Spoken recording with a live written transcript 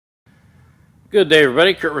Good day,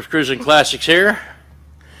 everybody. Kurt with Cruisin Classics here,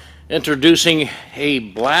 introducing a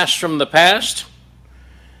blast from the past.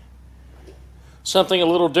 Something a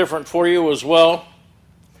little different for you as well,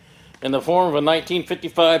 in the form of a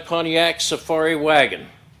 1955 Pontiac Safari Wagon.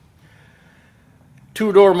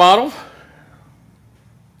 Two-door model.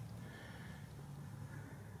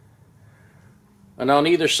 And on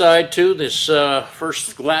either side, too, this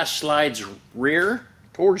first glass slides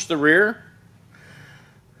towards the rear.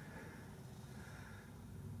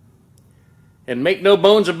 And make no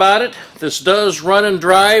bones about it, this does run and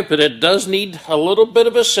drive, but it does need a little bit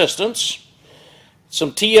of assistance.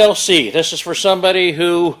 Some TLC. This is for somebody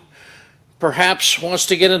who perhaps wants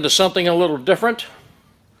to get into something a little different.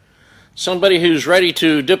 Somebody who's ready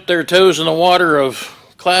to dip their toes in the water of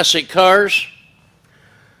classic cars.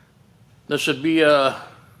 This would be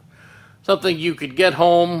something you could get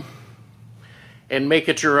home and make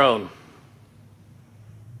it your own.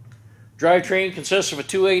 Drivetrain consists of a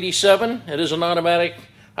 287. It is an automatic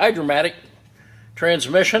hydromatic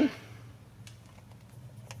transmission.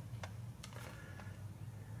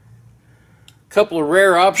 A couple of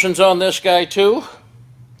rare options on this guy too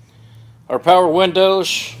are power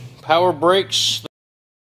windows, power brakes,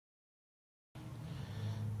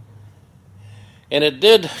 and it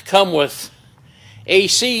did come with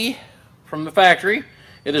AC from the factory.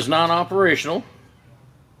 It is non-operational.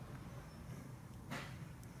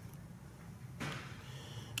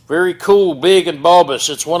 Very cool, big, and bulbous.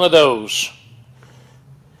 It's one of those.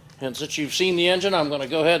 And since you've seen the engine, I'm going to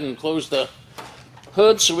go ahead and close the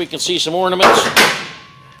hood so we can see some ornaments.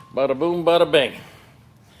 Bada boom, bada bing.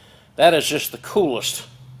 That is just the coolest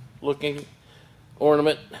looking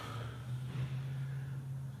ornament.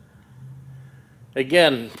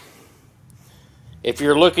 Again, if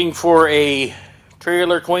you're looking for a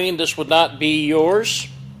trailer queen, this would not be yours.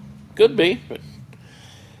 Could be, but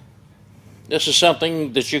this is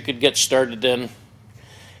something that you could get started in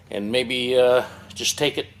and maybe just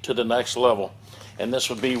take it to the next level. And this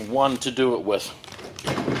would be one to do it with.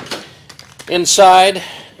 Inside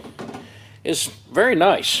is very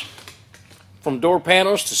nice. From door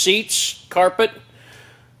panels to seats, carpet,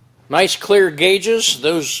 nice clear gauges.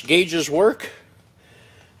 Those gauges work.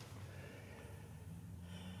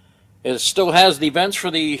 It still has the vents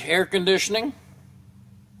for the air conditioning.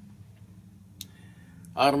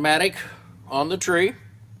 Automatic on the tree.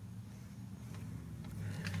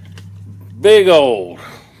 Big old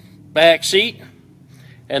back seat,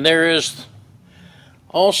 and there is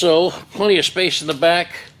also plenty of space in the back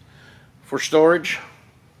for storage.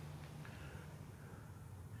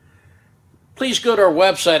 Please go to our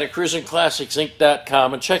website at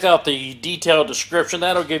cruisinclassicsinc.com and check out the detailed description.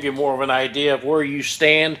 That'll give you more of an idea of where you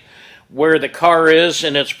stand, where the car is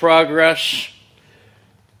in its progress.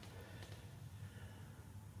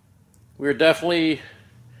 We definitely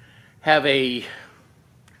have a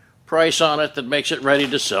price on it that makes it ready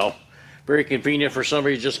to sell. Very convenient for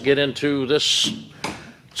somebody to just get into this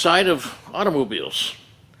side of automobiles.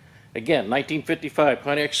 Again, 1955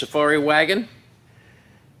 Pontiac Safari Wagon,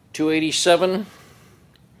 287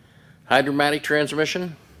 hydromatic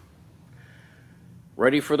transmission,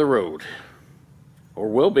 ready for the road, or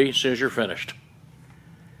will be as soon as you're finished.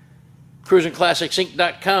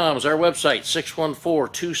 CruisinClassicsInc.com is our website.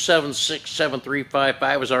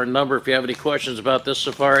 614-276-7355 is our number if you have any questions about this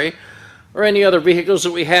Safari or any other vehicles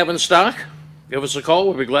that we have in stock. Give us a call.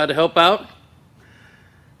 We'll be glad to help out.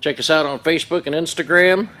 Check us out on Facebook and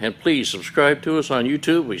Instagram, and please subscribe to us on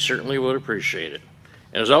YouTube. We certainly would appreciate it.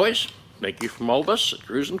 And as always, thank you from all of us at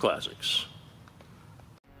Cruisin Classics.